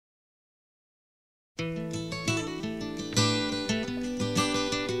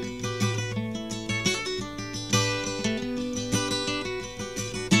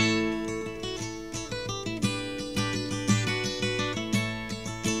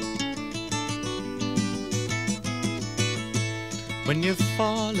When you've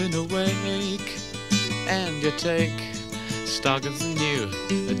fallen awake and you take stock of the new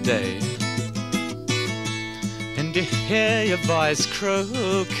day, and you hear your voice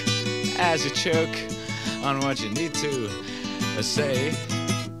croak as you choke on what you need to say.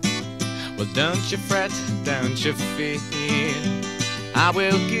 Well, don't you fret, don't you fear, I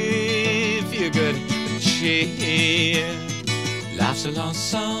will give you good cheer. Life's a long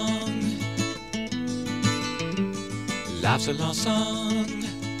song, life's a long song,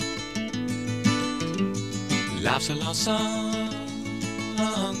 life's a long song.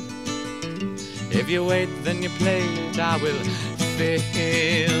 If you wait, then you play it, I will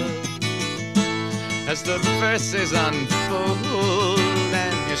feel as the verses unfold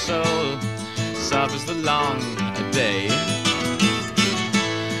and your soul suffers the long day,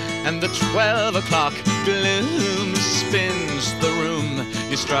 and the 12 o'clock gloom spins the room.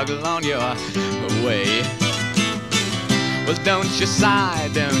 You struggle on your way. Well, don't you sigh,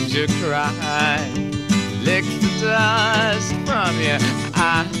 don't you cry, lick the dust from your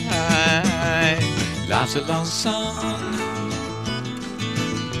eye. Life's a long song,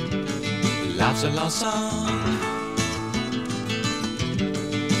 life's a long song,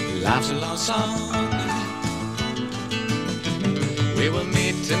 life's a long song. We will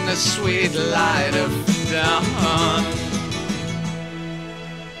meet in the sweet light of dawn.